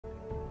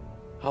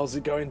How's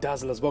it going,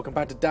 Dazzlers? Welcome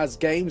back to Daz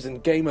Games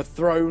and Game of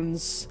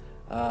Thrones.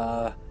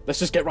 Let's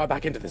just get right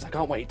back into this. I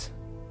can't wait.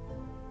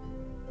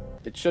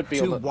 It should be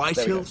Two on the... White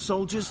Hill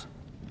soldiers?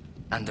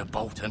 And a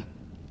Bolton.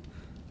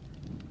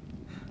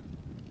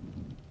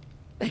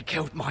 They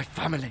killed my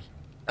family.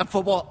 And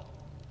for what?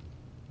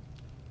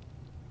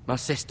 My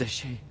sister,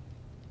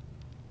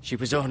 she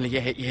was only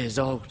 8 years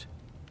old.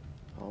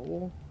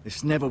 Oh.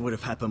 This never would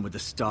have happened with the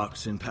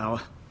Starks in power.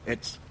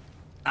 It's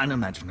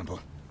unimaginable.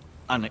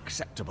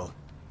 Unacceptable.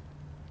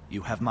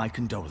 You have my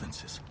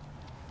condolences.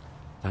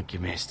 Thank you,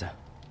 Maester.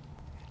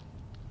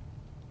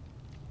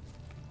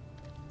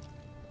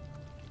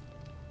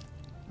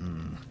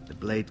 The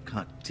blade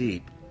cut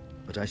deep,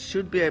 but I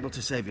should be able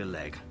to save your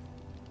leg.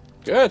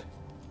 Good.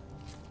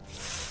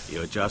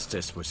 Your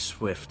justice was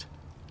swift.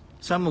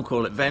 Some will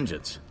call it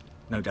vengeance.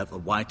 No doubt the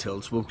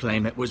Whitehills will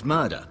claim it was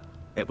murder.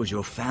 It was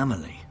your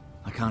family.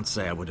 I can't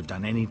say I would have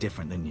done any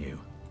different than you.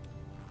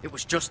 It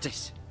was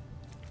justice.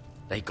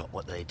 They got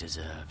what they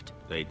deserved.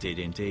 They did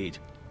indeed.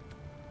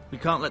 We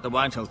can't let the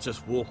Whitehills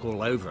just walk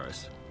all over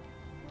us.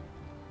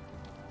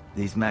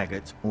 These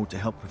maggots ought to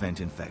help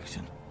prevent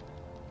infection.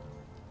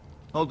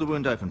 Hold the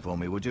wound open for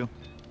me, would you?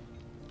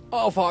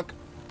 Oh, fuck.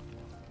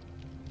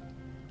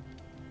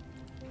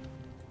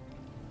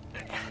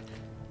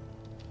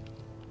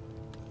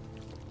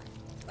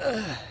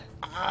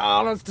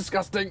 Oh, that's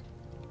disgusting.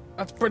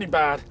 That's pretty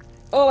bad.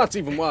 Oh, that's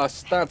even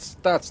worse.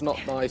 That's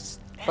not nice.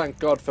 Thank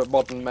God for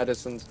modern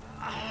medicines.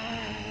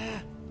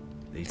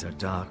 These are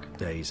dark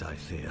days, I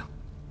fear.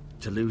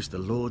 To lose the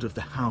Lord of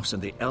the House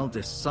and the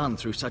eldest son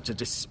through such a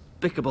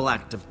despicable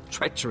act of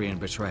treachery and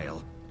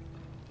betrayal.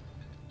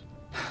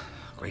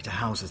 Greater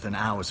houses than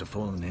ours have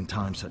fallen in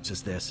times such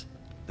as this.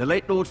 The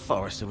late Lord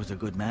Forrester was a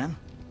good man.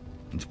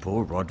 And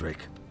poor Roderick.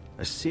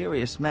 A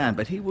serious man,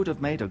 but he would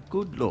have made a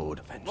good lord.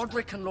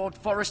 Roderick and Lord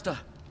Forrester.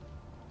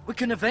 We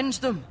can avenge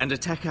them. And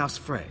attack House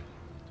Frey.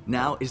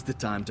 Now is the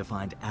time to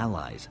find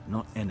allies,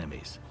 not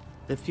enemies.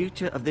 The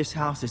future of this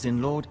house is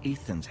in Lord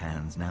Ethan's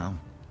hands now.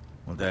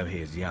 Although he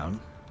is young,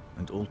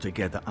 and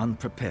altogether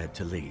unprepared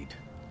to lead.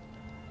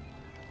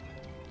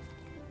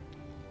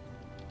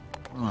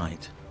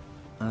 Right.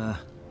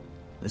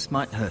 This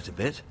might hurt a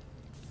bit.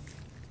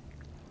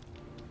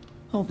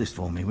 Hold this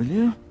for me, will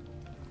you?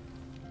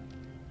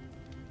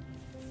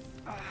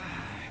 I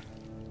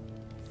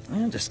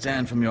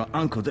understand from your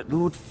uncle that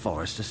Lord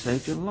Forrester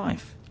saved your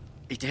life.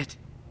 He did.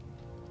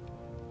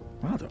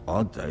 Rather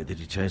odd, though, that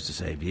he chose to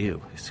save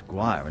you, his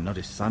squire, and not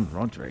his son,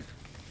 Roderick.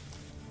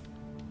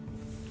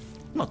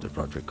 Not that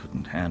Roderick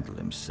couldn't handle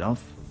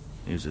himself.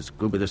 He was as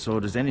good with a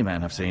sword as any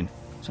man I've seen.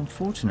 It's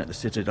unfortunate the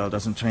Citadel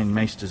doesn't train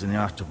maesters in the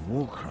art of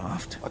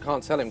warcraft. I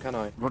can't tell him, can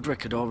I?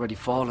 Roderick had already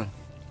fallen.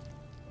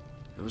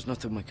 There was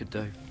nothing we could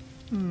do.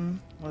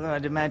 Although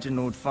I'd imagine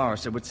Lord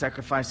Forrester would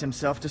sacrifice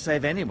himself to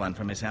save anyone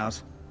from his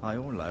house, high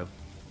or low.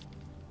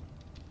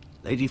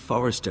 Lady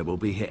Forrester will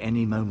be here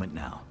any moment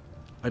now.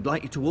 I'd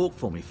like you to walk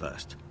for me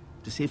first,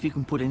 to see if you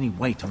can put any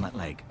weight on that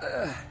leg.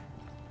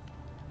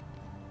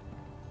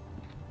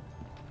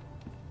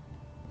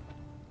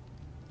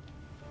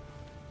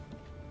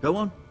 Go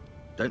on.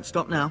 Don't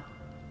stop now.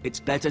 It's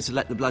better to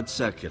let the blood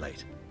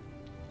circulate.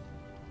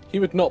 He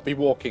would not be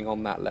walking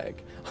on that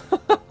leg.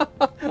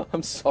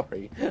 I'm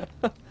sorry.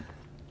 So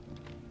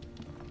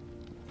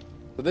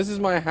this is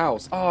my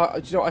house. Oh,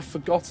 you know, I've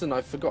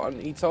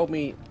forgotten. He told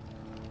me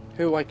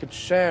who I could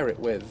share it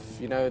with.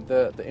 You know,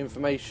 the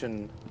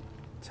information.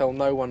 Tell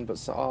no one but...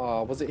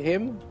 was it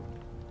him?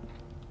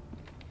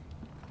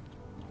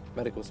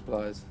 Medical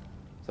supplies.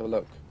 Let's have a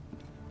look.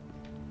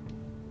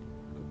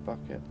 Good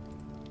bucket.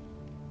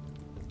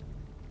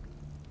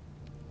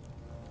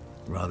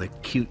 Rather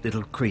cute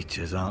little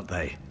creatures, aren't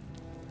they?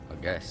 I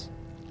guess.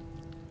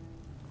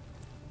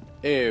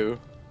 Ew.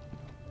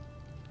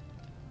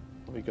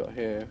 What we got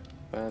here?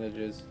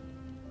 Bandages.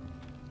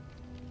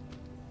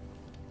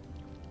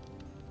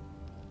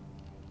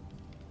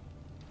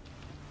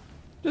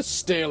 Just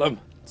steal them.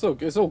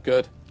 It's all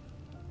good.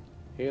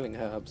 Healing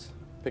herbs.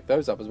 Pick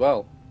those up as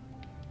well.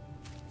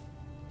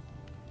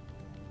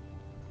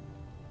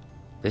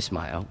 This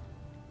might help.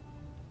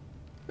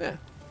 Yeah.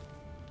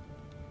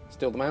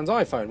 Steal the man's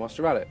iPhone whilst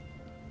you're at it.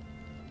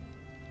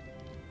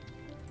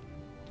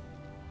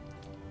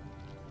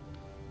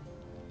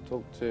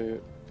 Talk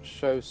to...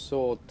 Show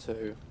sword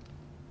to...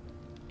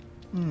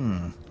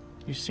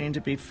 You seem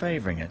to be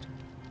favoring it.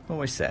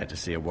 Always sad to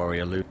see a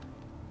warrior lose.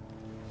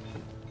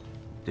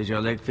 Did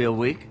your leg feel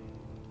weak?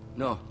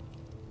 No.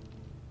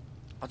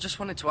 I just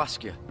wanted to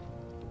ask you.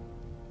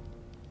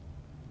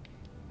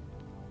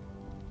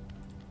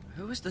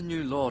 Who is the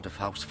new Lord of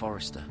House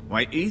Forrester?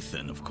 Why,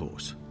 Ethan, of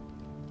course.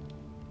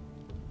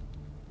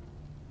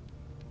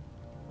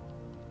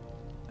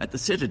 At the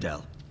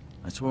Citadel,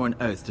 I swore an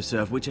oath to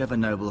serve whichever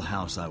noble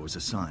house I was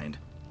assigned.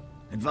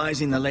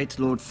 Advising the late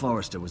Lord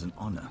Forrester was an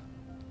honor.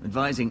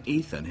 Advising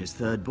Ethan, his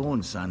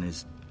third-born son,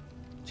 is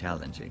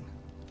challenging.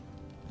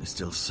 There's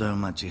still so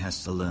much he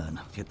has to learn,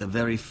 yet the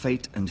very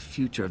fate and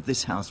future of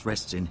this house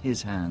rests in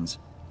his hands.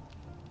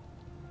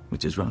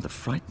 Which is rather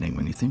frightening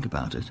when you think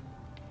about it.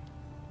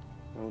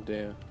 Oh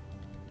dear.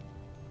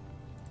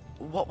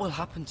 What will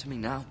happen to me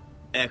now?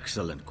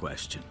 Excellent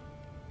question.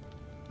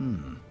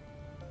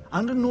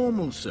 Under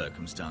normal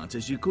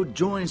circumstances, you could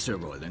join Sir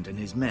Royland and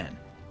his men.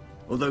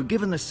 Although,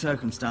 given the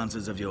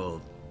circumstances of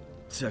your...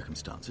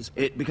 circumstances,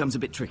 it becomes a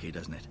bit tricky,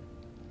 doesn't it?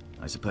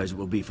 I suppose it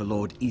will be for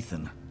Lord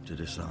Ethan to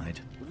decide.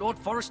 Lord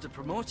Forrester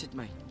promoted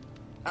me.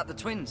 At the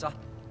Twins,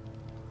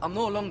 I'm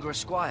no longer a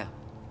squire,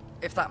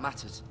 if that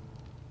matters.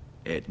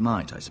 It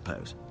might, I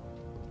suppose.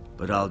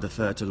 But I'll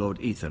defer to Lord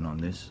Ethan on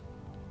this.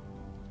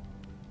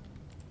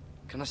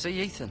 Can I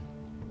see Ethan?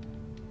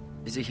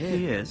 Is he here?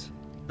 He is,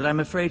 but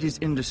I'm afraid he's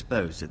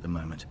indisposed at the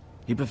moment.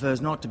 He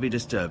prefers not to be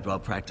disturbed while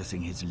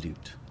practicing his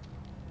lute.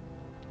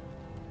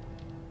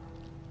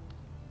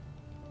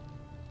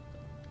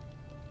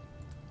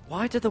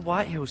 Why do the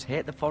Whitehills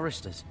hate the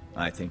Forresters?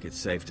 I think it's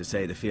safe to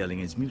say the feeling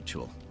is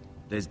mutual.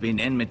 There's been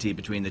enmity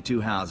between the two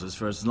houses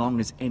for as long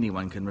as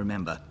anyone can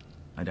remember.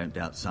 I don't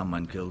doubt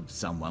someone killed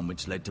someone,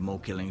 which led to more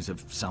killings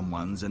of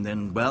someones, and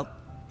then, well,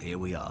 here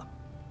we are.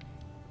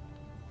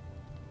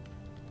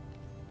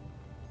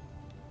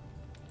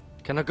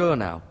 Can I go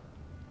now?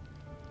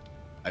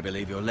 I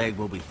believe your leg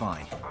will be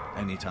fine.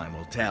 Only time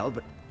will tell,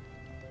 but...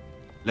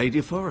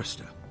 Lady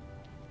Forrester.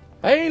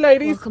 Hey,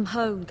 ladies! Welcome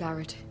home,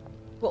 Garrett.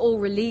 We're all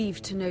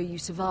relieved to know you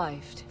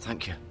survived.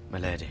 Thank you, my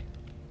lady.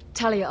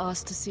 Talia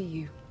asked to see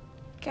you.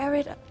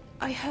 Garrett,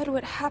 I heard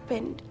what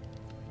happened.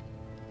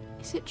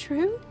 Is it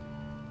true?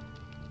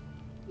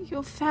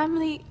 Your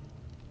family...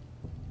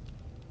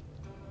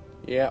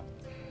 Yeah.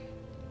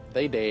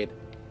 They did.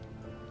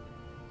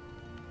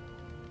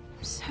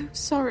 I'm so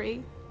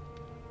sorry.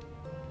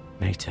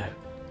 Me too.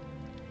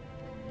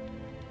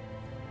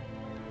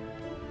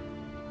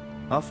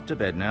 Off to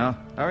bed now.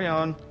 Hurry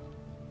on.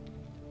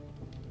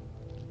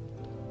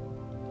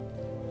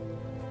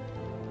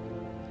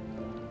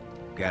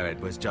 Garrett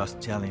was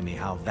just telling me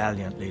how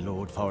valiantly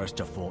Lord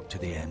Forrester fought to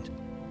the end,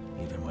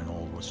 even when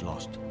all was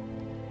lost.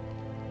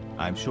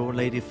 I'm sure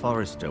Lady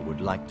Forrester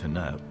would like to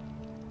know.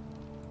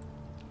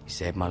 He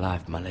saved my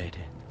life, my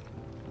lady.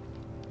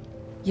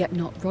 Yet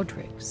not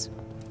Roderick's.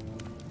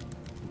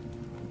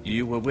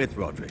 You were with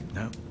Roderick,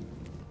 no?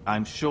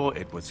 I'm sure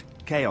it was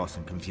chaos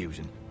and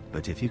confusion,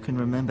 but if you can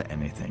remember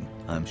anything,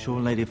 I'm sure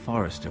Lady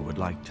Forrester would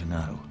like to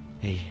know.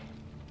 He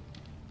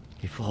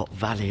fought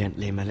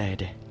valiantly, my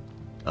lady.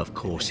 Of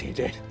course he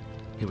did.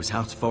 He was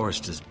House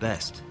Forrester's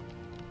best.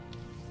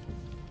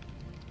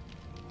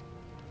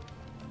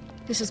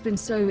 This has been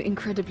so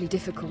incredibly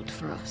difficult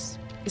for us,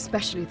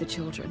 especially the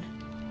children.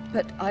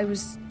 But I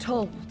was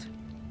told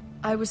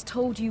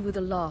you were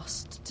the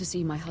last to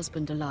see my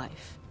husband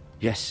alive.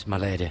 Yes, my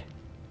lady.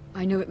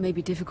 I know it may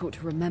be difficult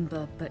to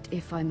remember, but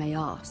if I may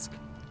ask,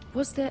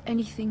 was there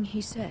anything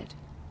he said?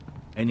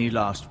 Any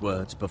last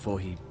words before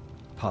he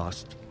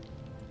passed?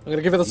 I'm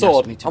gonna give her the He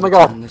sword. asked me to Oh my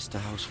return god. this to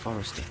House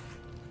Forrester.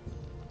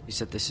 He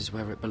said this is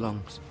where it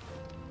belongs.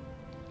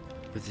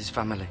 With his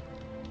family.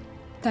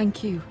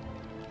 Thank you,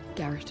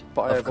 Garrett.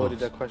 But I Of avoided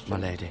course, her question. my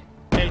lady.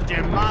 It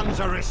demands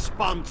a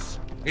response.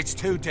 It's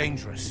too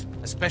dangerous,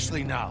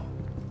 especially now.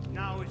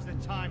 Now is the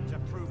time to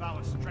prove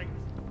our strength.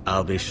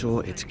 I'll be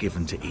sure it's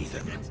given to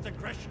Ethan. Against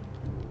aggression.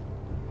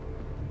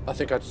 I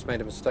think I just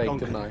made a mistake,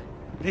 Duncan, didn't I?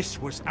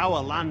 this was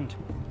our land.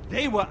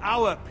 They were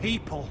our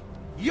people.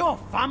 Your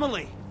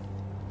family.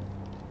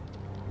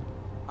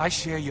 I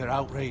share your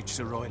outrage,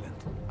 Sir Royland.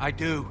 I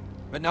do.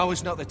 But now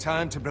is not the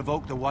time to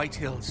provoke the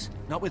Whitehills.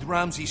 Not with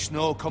Ramsay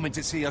Snow coming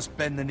to see us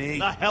bend the knee.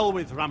 The hell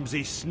with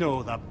Ramsay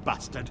Snow, the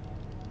bastard.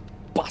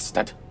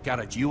 Bastard!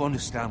 Garrett, you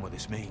understand what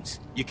this means.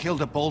 You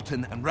killed a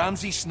Bolton, and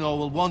Ramsay Snow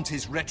will want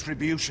his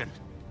retribution.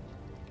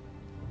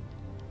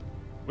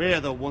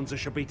 We're the ones that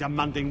should be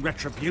demanding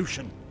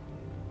retribution.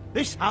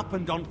 This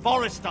happened on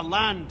Forrester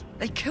land.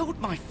 They killed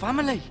my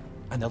family.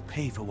 And they'll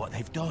pay for what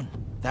they've done.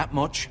 That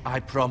much I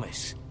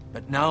promise.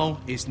 But now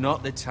is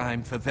not the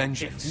time for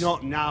vengeance. If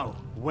not now,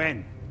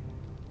 when?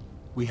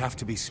 We have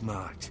to be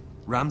smart.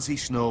 Ramsay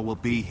Snow will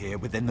be here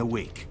within the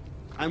week.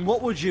 And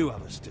what would you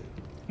have us do?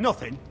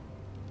 Nothing.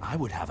 I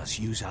would have us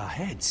use our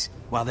heads,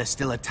 while they're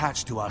still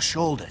attached to our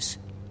shoulders.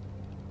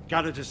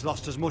 Garrett has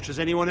lost as much as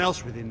anyone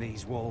else within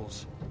these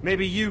walls.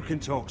 Maybe you can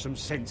talk some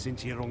sense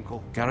into your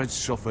uncle. Garrett's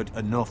suffered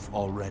enough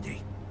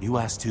already. You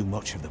ask too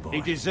much of the boy.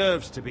 He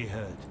deserves to be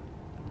heard.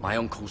 My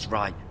uncle's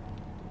right.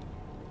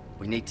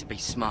 We need to be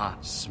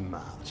smart.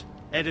 Smart.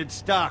 Eddard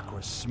Stark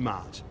was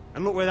smart.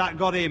 And look where that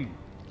got him.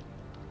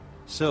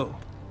 So,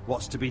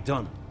 what's to be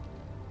done?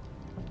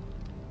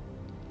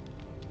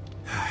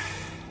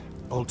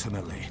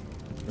 Ultimately,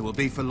 it will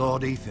be for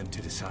Lord Ethan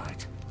to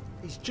decide.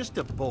 He's just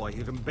a boy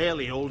who can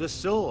barely hold a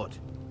sword.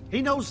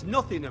 He knows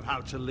nothing of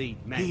how to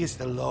lead men. He is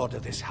the lord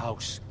of this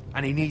house,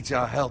 and he needs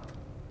our help.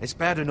 It's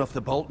bad enough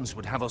the Boltons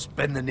would have us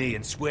bend the knee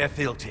and swear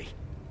fealty.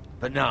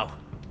 But now,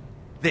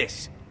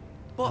 this.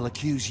 I'll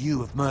accuse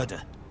you of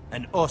murder,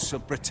 and us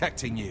of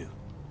protecting you.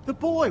 The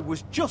boy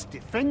was just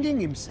defending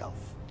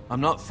himself.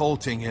 I'm not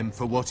faulting him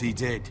for what he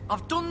did.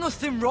 I've done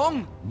nothing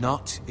wrong.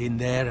 Not in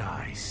their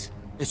eyes.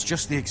 It's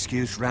just the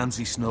excuse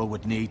Ramsay Snow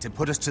would need to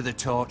put us to the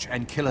torch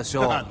and kill us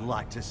all. I'd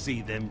like to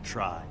see them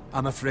try.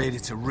 I'm afraid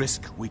it's a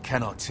risk we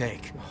cannot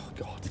take. Oh,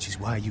 God. Which is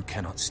why you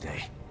cannot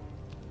stay.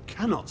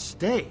 Cannot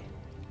stay?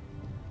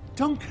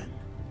 Duncan,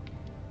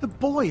 the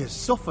boy has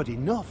suffered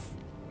enough.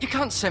 You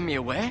can't send me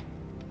away.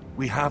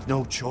 We have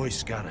no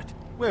choice, Garrett.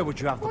 Where would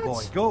you have the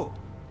boy go?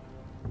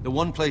 The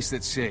one place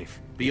that's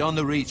safe, beyond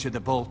the reach of the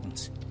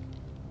Boltons.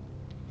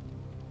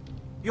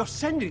 You're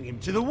sending him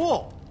to the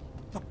wall?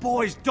 The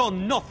boy's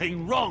done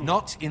nothing wrong!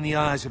 Not in the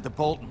eyes of the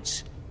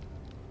Boltons.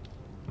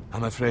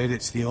 I'm afraid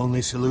it's the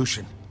only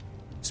solution.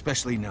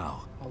 Especially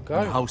now. I'll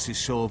go. The house is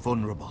so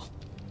vulnerable.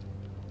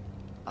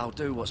 I'll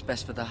do what's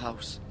best for the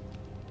house.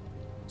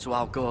 So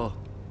I'll go.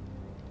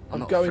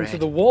 I'm not going afraid. to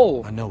the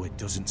wall. I know it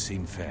doesn't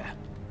seem fair,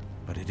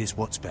 but it is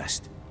what's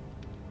best.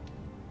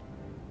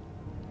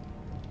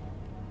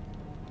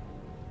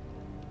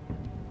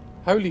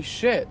 Holy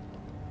shit.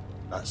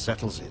 That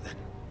settles it then.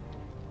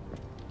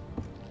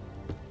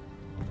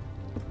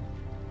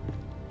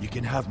 You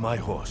can have my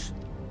horse,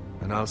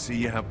 and I'll see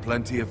you have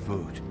plenty of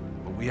food.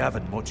 But we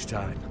haven't much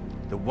time.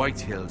 The White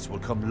Hills will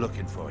come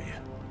looking for you.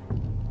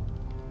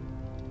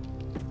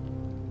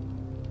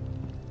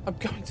 I'm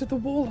going to the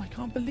wall. I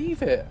can't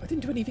believe it. I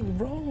didn't do anything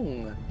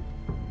wrong.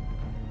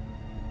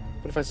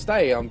 But if I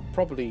stay, I'm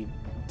probably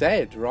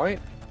dead,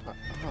 right? Oh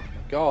my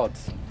God.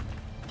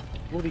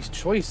 All these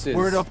choices.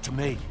 Were it up to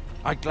me,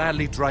 I'd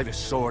gladly drive a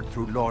sword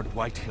through Lord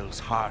Whitehill's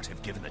heart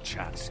if given the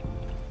chance.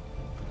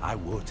 I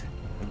would.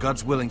 And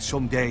God's willing,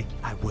 someday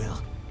I will.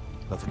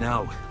 But for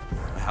now,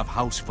 I have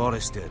House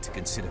Forrester to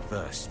consider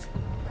first.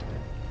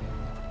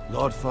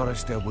 Lord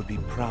Forrester would be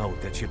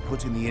proud that you're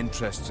putting the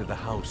interests of the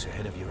house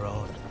ahead of your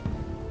own.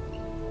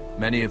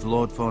 Many of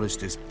Lord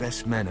Forrester's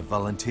best men have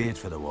volunteered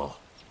for the war.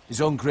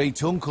 His own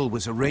great-uncle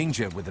was a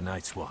ranger with the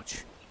Night's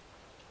Watch.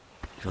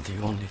 You're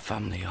the only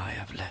family I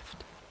have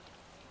left.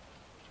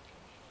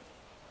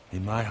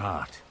 In my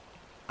heart,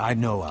 I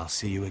know I'll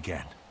see you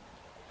again.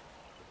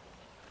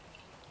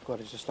 God,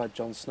 it's just like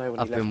Jon Snow when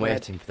I've he left been Ned.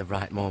 waiting for the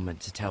right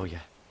moment to tell you.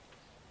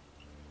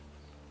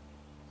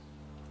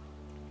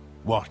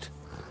 What?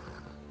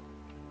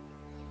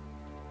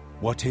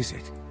 What is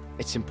it?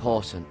 It's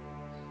important.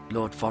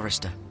 Lord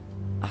Forrester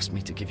asked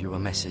me to give you a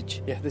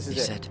message. Yeah, this is he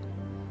it. said,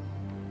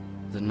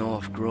 the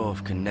North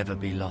Grove can never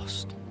be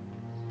lost.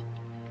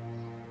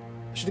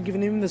 I should have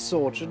given him the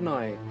sword, shouldn't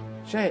I?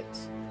 Shit.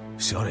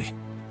 Sorry.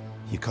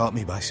 You caught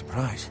me by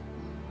surprise.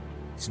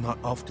 It's not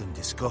often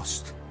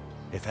discussed,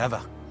 if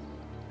ever.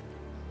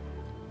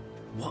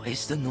 What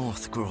is the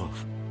North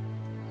Grove?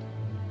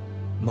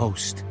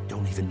 Most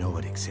don't even know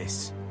it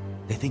exists.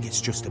 They think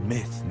it's just a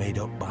myth made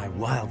up by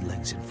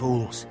wildlings and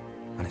fools,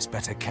 and it's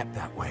better kept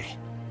that way.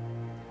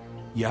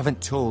 You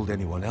haven't told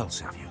anyone else,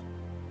 have you?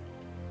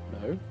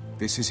 No.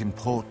 This is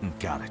important,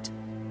 Garrett.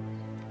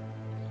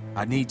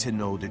 I need to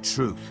know the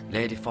truth.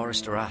 Lady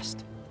Forrester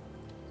asked,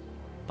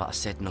 but I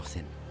said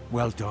nothing.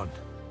 Well done.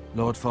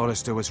 Lord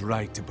Forrester was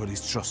right to put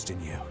his trust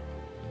in you.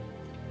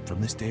 From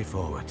this day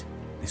forward,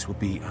 this will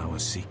be our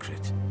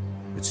secret.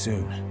 But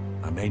soon,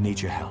 I may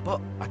need your help.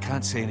 But I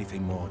can't say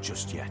anything more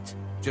just yet.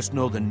 Just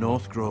know the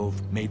North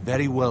Grove may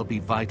very well be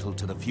vital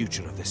to the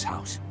future of this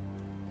house.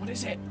 What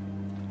is it?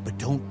 But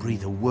don't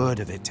breathe a word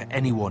of it to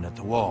anyone at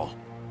the wall.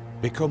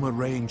 Become a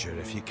ranger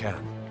if you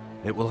can.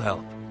 It will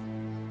help.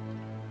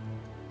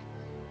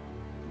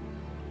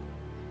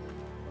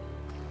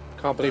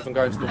 Can't believe I'm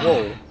going to the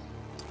wall.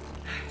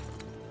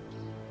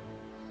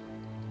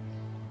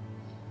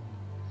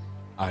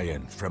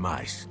 Iron from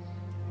ice.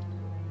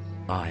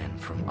 iron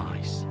from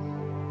ice.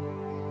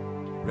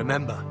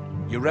 Remember,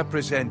 you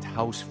represent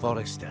House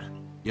Forrester.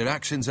 Your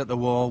actions at the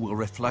wall will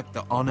reflect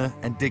the honor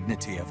and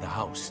dignity of the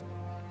house.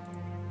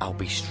 I'll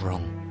be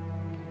strong.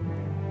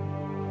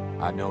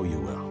 I know you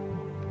will.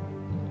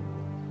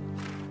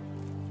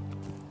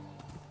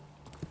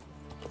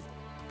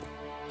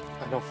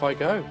 And off I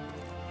go.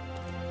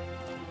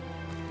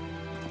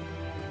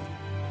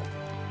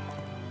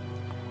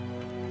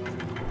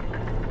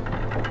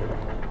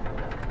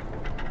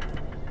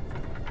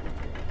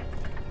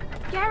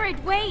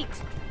 Garrett, wait!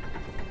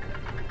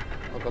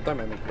 Oh God, don't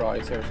make me cry,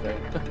 seriously.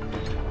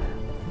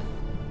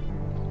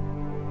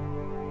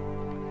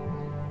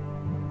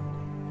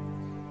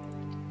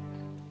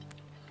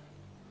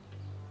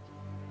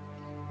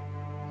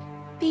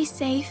 Be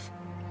safe.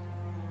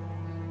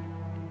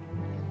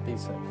 Be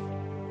safe.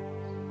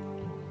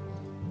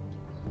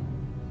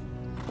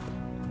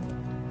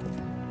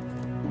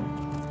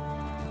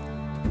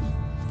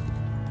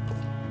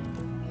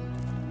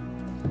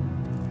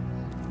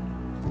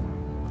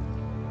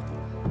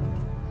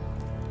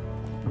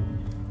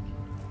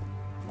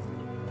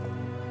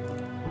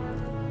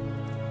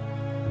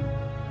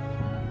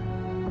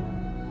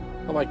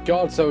 Oh my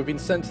God, so we've been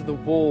sent to the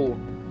wall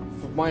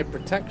for my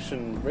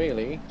protection,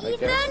 really, I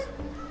guess.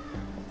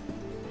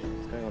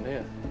 What's going on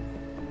here?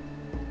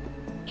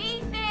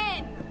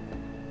 Ethan!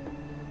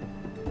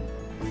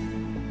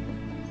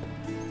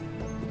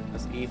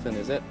 That's Ethan,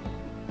 is it?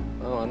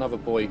 Oh, another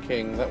boy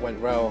king. That went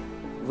well.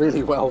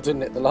 Really well,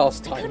 didn't it, the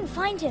last I time? couldn't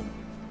find him.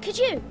 Could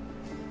you?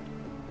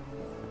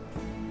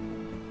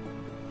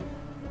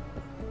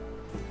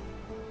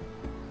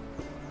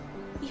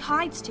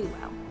 hides too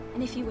well.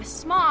 And if he were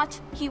smart,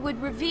 he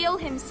would reveal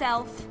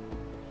himself.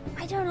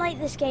 I don't like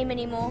this game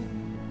anymore.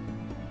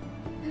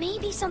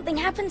 Maybe something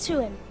happened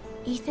to him.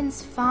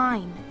 Ethan's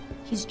fine.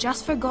 He's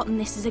just forgotten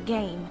this is a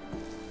game.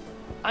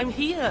 I'm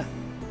here.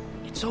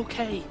 It's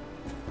okay.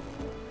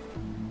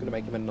 I'm gonna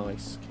make him a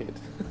nice kid.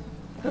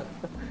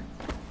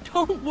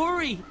 Don't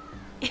worry.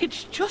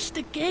 It's just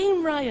a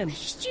game, Ryan.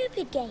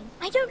 Stupid game.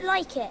 I don't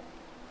like it.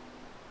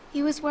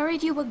 He was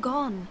worried you were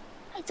gone.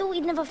 I thought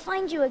we'd never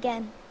find you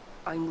again.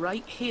 I'm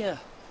right here.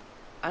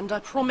 And I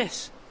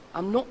promise,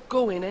 I'm not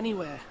going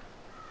anywhere.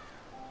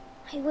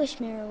 I wish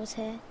Mira was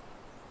here.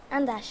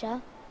 And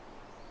Asher.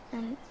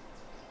 And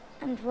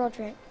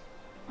Roderick.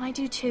 I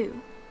do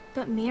too.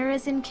 But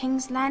Mira's in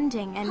King's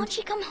Landing and... Can't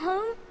she come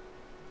home?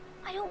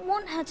 I don't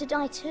want her to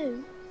die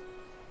too.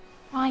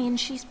 Ryan,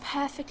 she's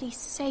perfectly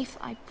safe,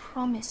 I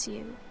promise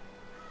you.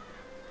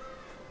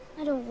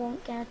 I don't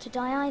want Garrett to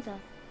die either.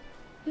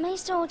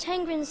 Maester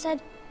Ortengrin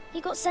said he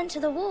got sent to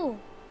the wall.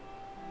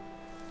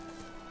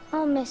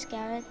 I'll miss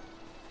Garrett.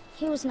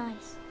 He was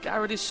nice.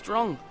 Garrett is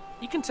strong.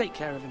 He can take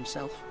care of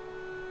himself.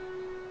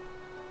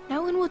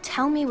 No one will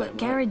tell me what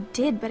Garrett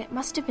did, but it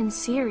must have been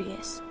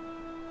serious.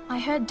 I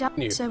heard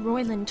Sir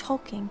Royland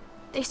talking.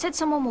 They said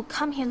someone will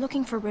come here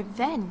looking for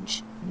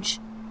revenge.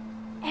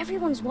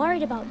 Everyone's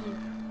worried about you,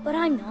 but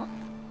I'm not.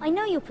 I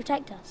know you'll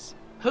protect us.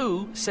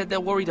 Who said they're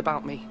worried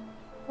about me?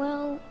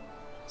 Well,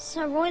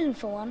 Sir Royland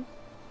for one.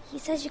 He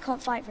says you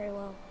can't fight very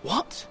well.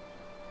 What?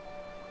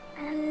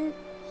 And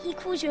he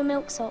calls you a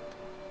milksop.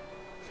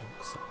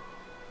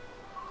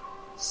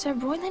 Sir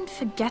Royland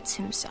forgets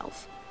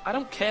himself. I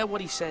don't care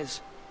what he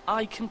says.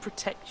 I can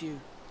protect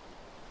you.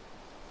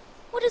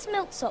 What does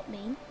milksop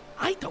mean?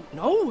 I don't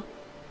know,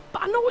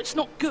 but I know it's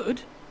not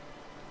good.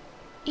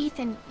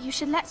 Ethan, you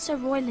should let Sir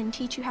Royland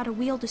teach you how to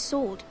wield a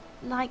sword.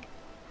 Like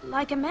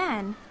a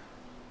man.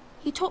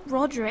 He taught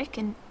Roderick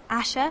and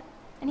Asher,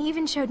 and he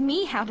even showed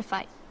me how to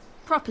fight.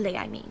 Properly,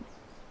 I mean.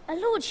 A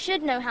lord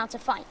should know how to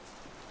fight.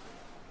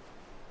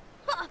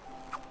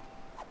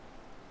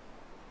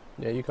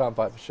 Yeah, you can't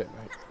fight for shit,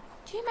 mate.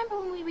 Do you remember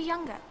when we were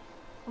younger?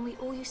 When we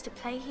all used to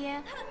play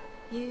here?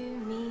 You,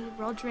 me,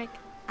 Roderick,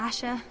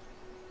 Asher.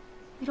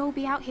 We'd all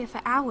be out here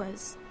for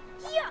hours.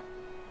 Yeah.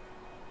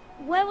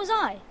 Where was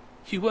I?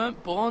 You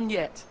weren't born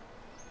yet.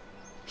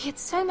 We had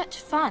so much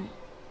fun.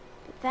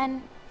 But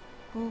then,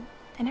 well,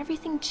 then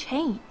everything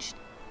changed.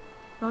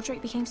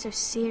 Roderick became so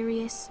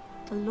serious,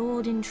 the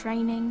Lord in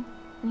training,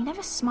 and he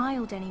never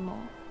smiled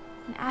anymore.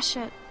 And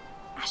Asher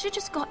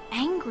just got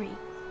angry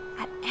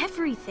at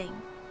everything.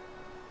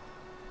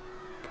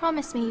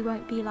 Promise me you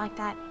won't be like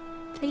that.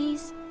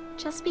 Please,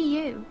 just be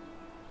you.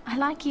 I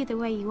like you the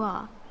way you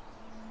are.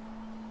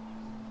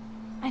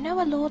 I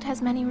know a lord has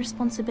many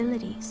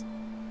responsibilities,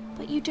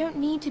 but you don't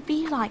need to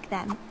be like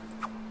them.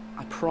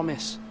 I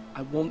promise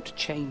I won't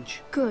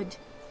change. Good,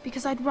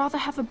 because I'd rather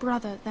have a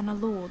brother than a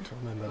lord.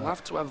 I'll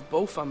have to have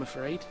both, I'm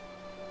afraid.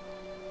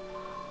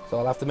 So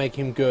I'll have to make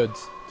him good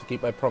to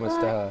keep my promise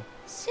to her.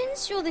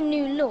 Since you're the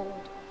new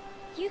lord,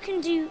 you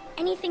can do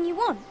anything you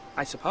want.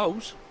 I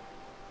suppose.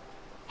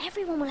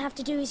 Everyone will have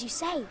to do as you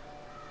say.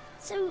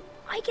 So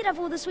I could have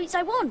all the sweets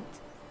I want.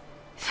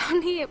 If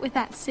only it were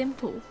that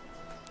simple.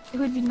 It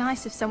would be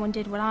nice if someone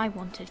did what I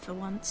wanted for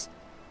once.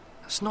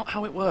 That's not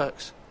how it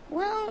works.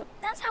 Well,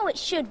 that's how it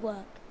should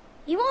work.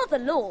 You are the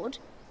lord.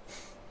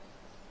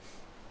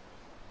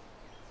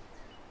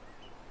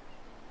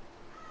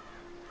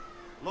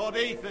 Lord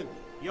Ethan,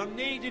 you're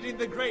needed in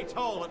the Great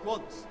Hall at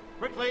once.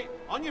 Quickly,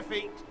 on your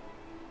feet.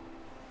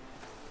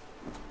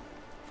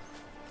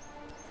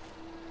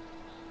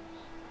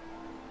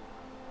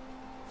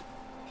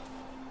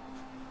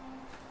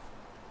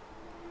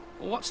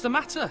 What's the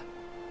matter?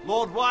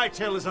 Lord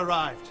Whitehill has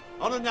arrived,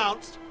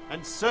 unannounced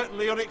and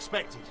certainly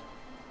unexpected.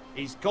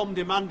 He's come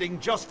demanding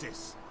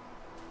justice.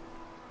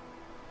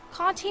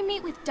 Can't he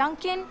meet with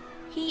Duncan?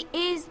 He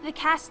is the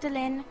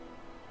Castellan.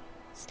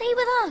 Stay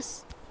with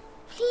us.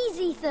 Please,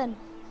 Ethan.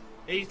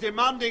 He's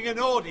demanding an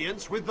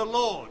audience with the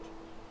Lord.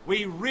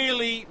 We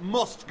really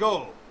must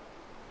go.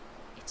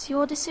 It's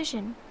your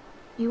decision.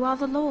 You are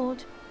the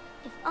Lord.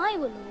 If I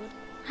were lord,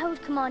 I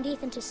would command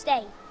Ethan to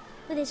stay,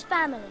 with his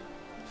family.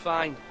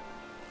 Fine.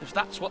 If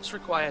that's what's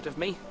required of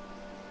me.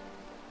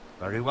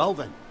 Very well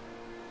then.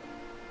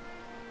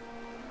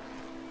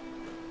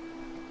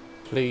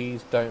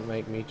 Please don't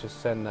make me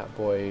just send that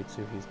boy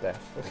to his death.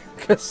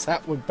 Because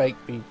that would make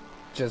me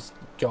just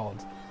God.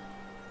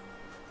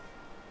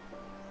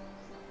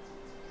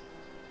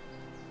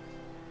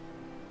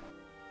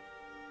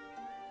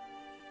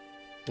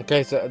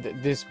 Okay, so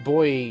this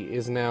boy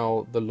is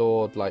now the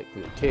Lord, like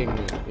the King,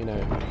 you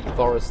know,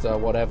 Forrester,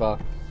 whatever.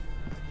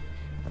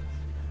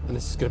 And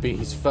this is going to be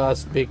his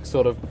first big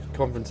sort of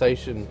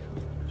confrontation.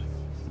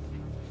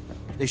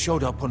 They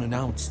showed up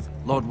unannounced.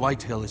 Lord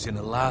Whitehill is in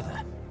a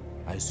lather.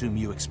 I assume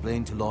you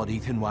explained to Lord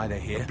Ethan why they're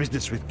here?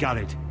 Business with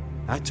Garrett.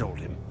 I told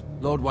him.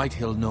 Lord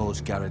Whitehill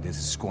knows Garrett is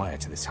a squire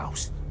to this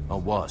house. Or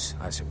was,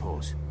 I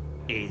suppose.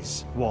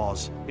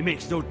 Was. It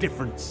makes no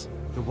difference.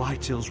 The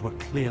Whitehills were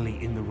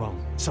clearly in the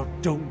wrong, so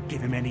don't give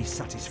him any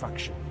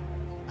satisfaction.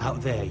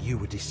 Out there, you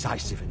were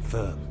decisive and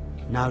firm.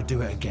 Now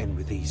do it again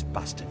with these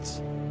bastards.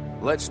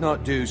 Let's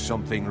not do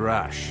something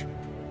rash.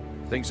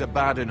 Things are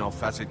bad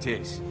enough as it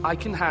is. I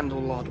can handle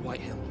Lord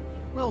Whitehill.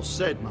 Well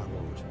said, my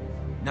lord.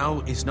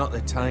 Now is not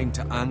the time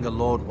to anger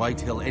Lord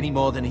Whitehill any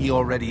more than he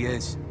already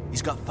is.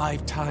 He's got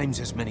 5 times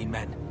as many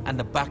men, and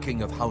the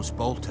backing of House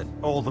Bolton.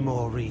 All the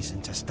more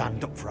reason to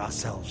stand up for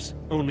ourselves.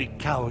 Only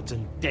cowards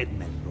and dead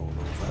men roll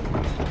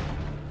over.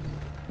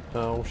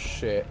 Oh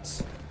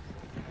shit.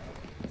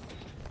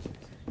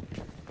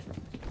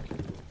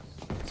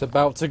 It's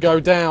about to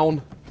go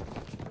down.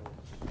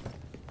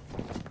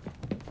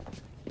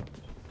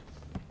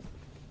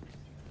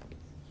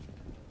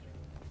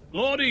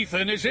 Lord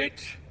Ethan, is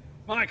it?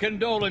 My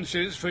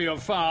condolences for your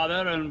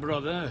father and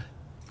brother.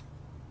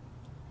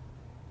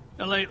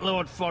 The late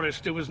Lord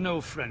Forrester was no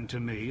friend to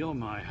me or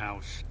my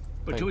house,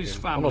 but to his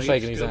family, I'm not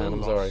shaking his still hand, a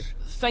I'm loss. sorry.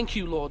 Thank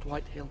you, Lord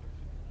Whitehill.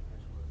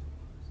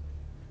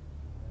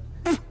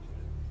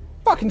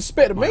 Fucking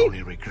spit at My me!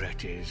 only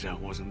regret is I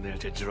wasn't there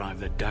to drive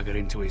the dagger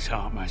into his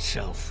heart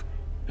myself.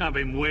 I've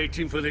been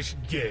waiting for this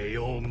day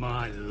all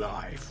my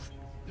life.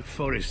 The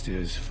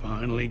Forresters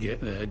finally get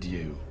their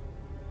due.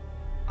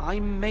 I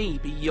may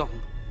be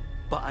young,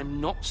 but I'm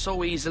not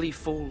so easily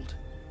fooled.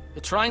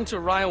 You're trying to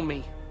rile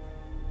me,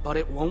 but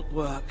it won't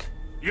work.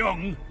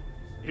 Young?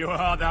 You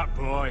are that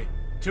boy.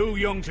 Too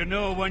young to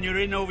know when you're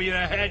in over your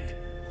head.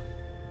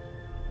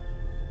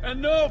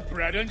 And no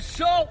bread and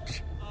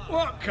salt!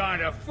 What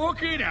kind of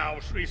fucking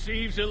house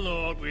receives a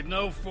lord with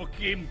no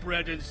fucking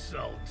bread and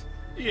salt?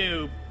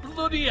 You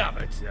bloody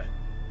amateur.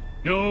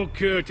 No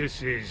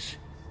courtesies.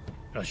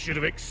 I should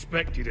have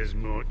expected as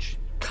much.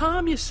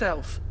 Calm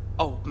yourself,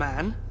 old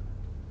man.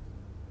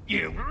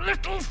 You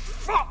little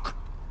fuck!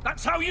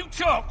 That's how you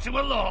talk to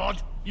a lord?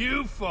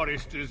 You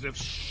Forresters have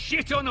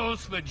shit on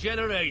us for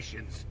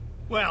generations.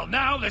 Well,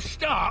 now the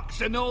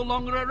Starks are no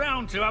longer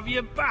around to have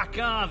your back,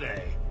 are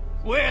they?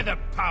 We're the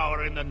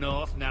power in the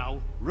north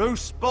now.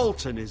 Roose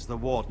Bolton is the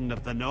Warden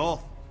of the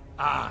North.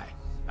 Aye.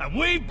 And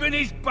we've been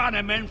his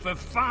bannermen for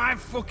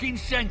 5 fucking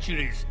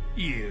centuries,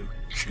 you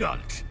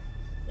cunt.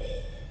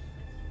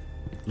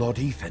 Lord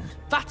Ethan.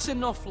 That's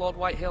enough, Lord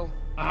Whitehill.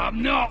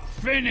 I'm not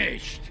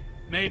finished.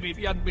 Maybe if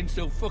you hadn't been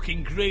so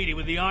fucking greedy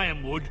with the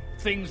ironwood,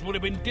 things would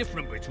have been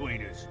different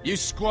between us. You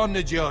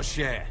squandered your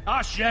share.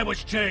 Our share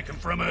was taken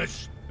from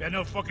us. We had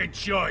no fucking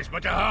choice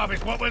but to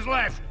harvest what was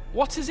left.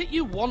 What is it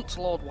you want,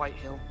 Lord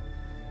Whitehill?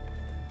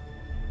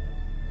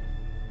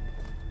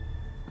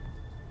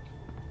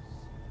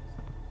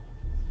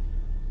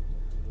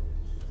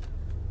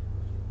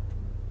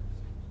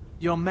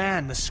 Your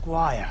man, the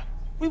squire.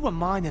 We were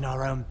minding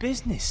our own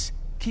business,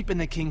 keeping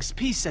the king's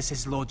peace, as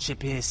his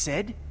lordship here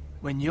said,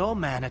 when your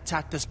man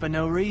attacked us for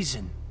no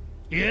reason.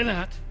 Hear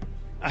that?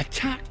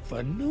 Attacked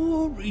for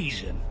no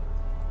reason.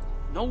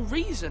 No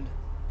reason?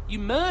 You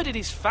murdered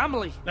his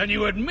family. Then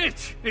you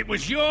admit it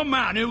was your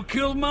man who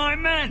killed my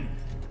men.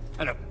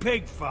 And a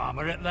pig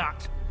farmer at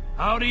that.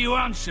 How do you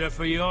answer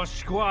for your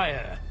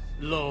squire,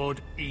 Lord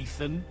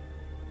Ethan?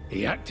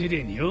 He acted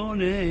in your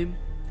name.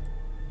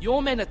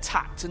 Your men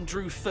attacked and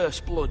drew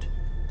first blood.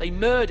 They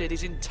murdered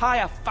his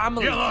entire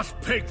family. You lost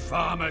pig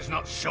farmers,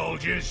 not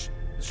soldiers.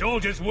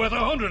 Soldiers worth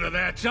 100 of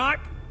their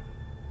type.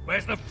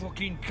 Where's the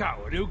fucking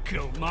coward who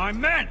killed my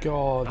men?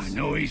 God. I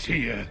know he's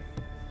here.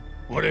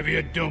 What have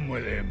you done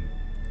with him?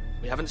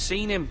 We haven't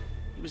seen him.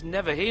 He was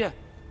never here.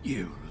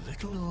 You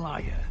little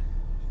liar.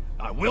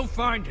 I will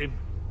find him.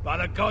 By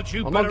the gods,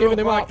 you I'm not better giving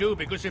hope him I up. do,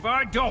 because if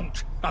I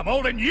don't, I'm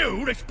holding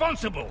you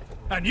responsible.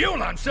 And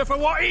you'll answer for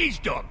what he's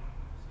done.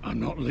 I'm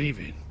not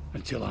leaving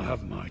until I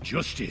have my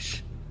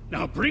justice.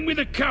 Now bring me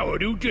the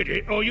coward who did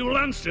it, or you'll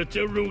answer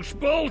to Roose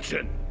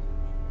Bolton.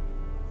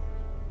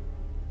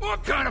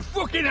 What kind of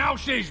fucking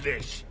house is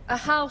this? A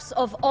house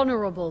of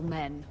honorable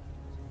men.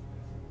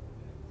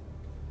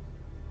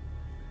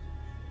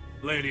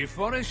 Lady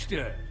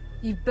Forrester.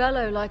 You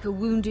bellow like a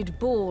wounded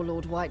boar,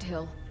 Lord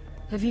Whitehill.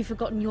 Have you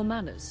forgotten your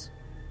manners?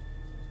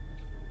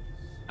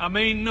 I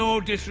mean no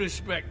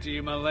disrespect to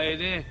you, my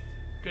lady,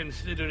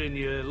 considering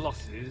your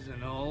losses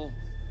and all.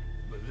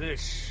 But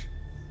this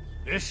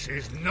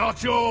is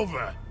not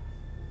over.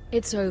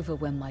 It's over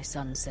when my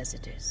son says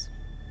it is.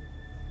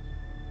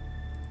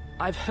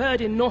 I've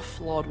heard enough,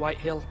 Lord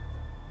Whitehill.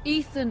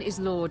 Ethan is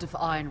Lord of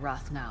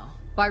Ironrath now.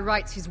 By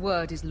rights, his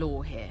word is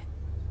law here.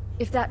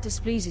 If that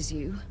displeases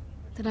you,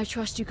 then I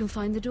trust you can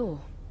find the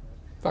door.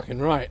 Fucking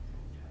right.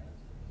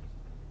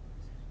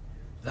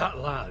 That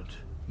lad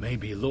may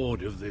be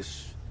lord of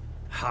this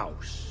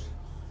house,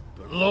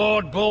 but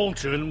Lord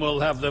Bolton will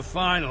have the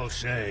final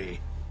say.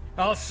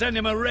 I'll send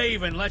him a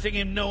raven letting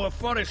him know a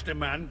Forrester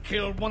man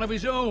killed one of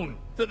his own.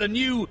 That the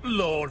new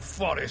Lord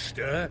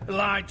Forrester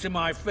lied to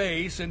my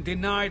face and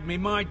denied me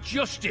my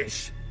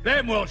justice.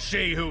 Then we'll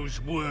see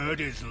whose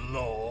word is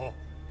law.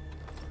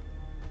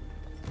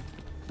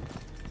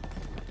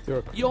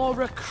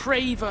 You're a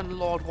craven,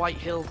 Lord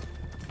Whitehill.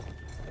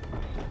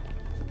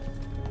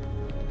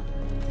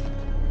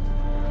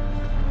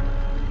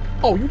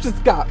 Oh, you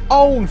just got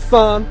owned,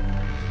 son.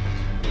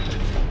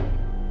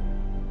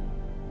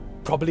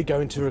 probably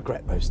going to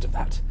regret most of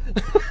that.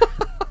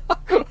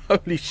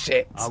 Holy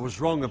shit. I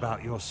was wrong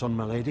about your son,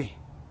 my lady.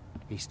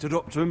 He stood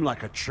up to him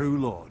like a true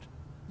lord.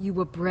 You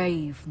were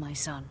brave, my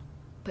son.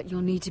 But you'll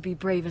need to be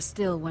braver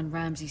still when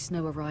Ramsay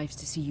Snow arrives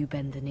to see you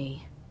bend the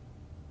knee.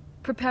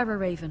 Prepare a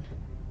raven.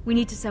 We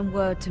need to send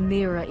word to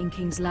Mira in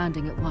King's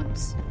Landing at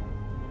once.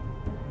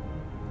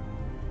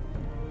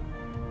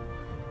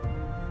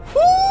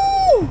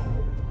 Woo!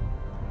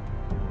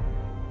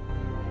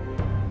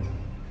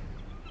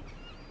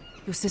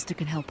 Your sister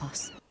can help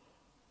us.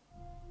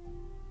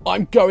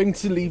 I'm going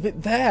to leave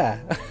it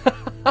there.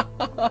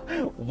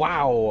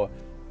 Wow.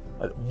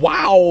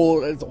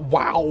 Wow.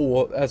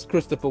 Wow, as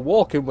Christopher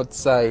Walken would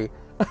say.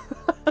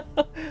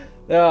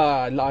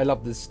 I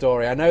love this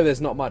story. I know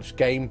there's not much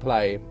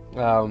gameplay,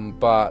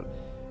 but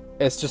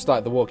it's just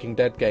like the Walking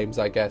Dead games,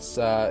 I guess.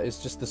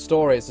 It's just the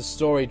story. It's a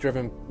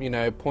story-driven, you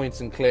know,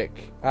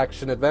 point-and-click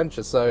action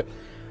adventure. So,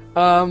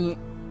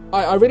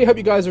 I really hope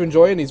you guys are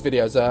enjoying these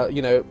videos.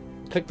 You know,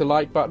 click the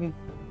like button.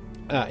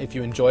 If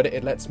you enjoyed it,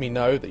 it lets me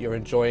know that you're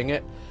enjoying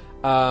it.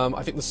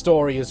 I think the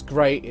story is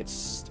great.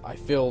 I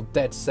feel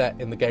dead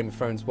set in the Game of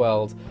Thrones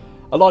world.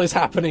 A lot is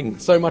happening.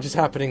 So much is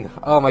happening.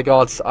 Oh my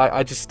god.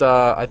 I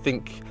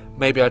think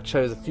maybe I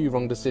chose a few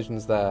wrong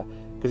decisions there,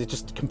 because it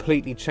just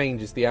completely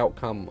changes the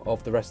outcome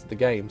of the rest of the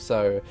game.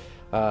 So,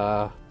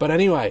 but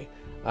anyway,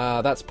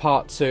 that's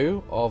part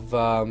 2 of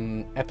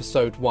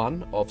episode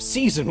 1 of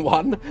season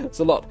 1. It's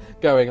a lot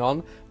going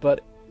on,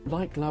 but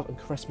like, love, and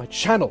caress my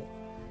channel.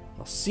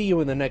 I'll see you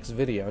in the next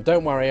video.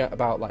 Don't worry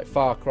about like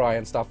Far Cry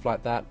and stuff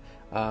like that.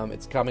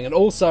 It's coming. And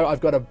also,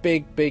 I've got a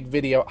big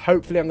video.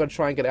 Hopefully, I'm going to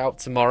try and get it out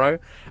tomorrow.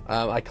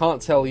 I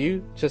can't tell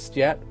you just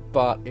yet,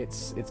 but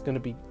it's going to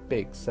be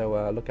big.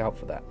 So look out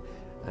for that.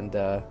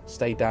 And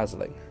stay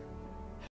dazzling.